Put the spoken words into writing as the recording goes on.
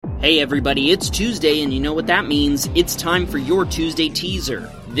Hey everybody, it's Tuesday, and you know what that means. It's time for your Tuesday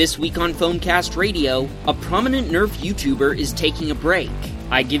teaser. This week on Foamcast Radio, a prominent Nerf YouTuber is taking a break.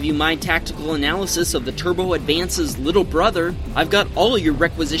 I give you my tactical analysis of the Turbo Advance's little brother. I've got all of your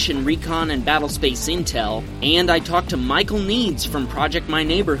requisition recon and battlespace intel. And I talk to Michael Needs from Project My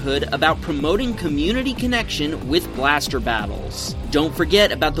Neighborhood about promoting community connection with blaster battles. Don't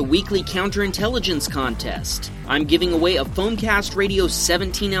forget about the weekly counterintelligence contest. I'm giving away a Foamcast Radio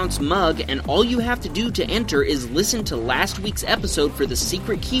 17-ounce mug, and all you have to do to enter is listen to last week's episode for the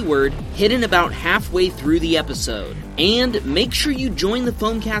secret keyword hidden about halfway through the episode. And make sure you join the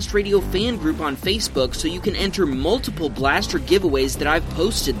Foamcast Radio fan group on Facebook so you can enter multiple blaster giveaways that I've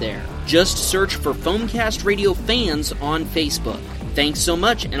posted there. Just search for Foamcast Radio Fans on Facebook. Thanks so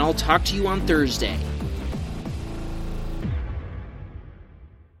much, and I'll talk to you on Thursday.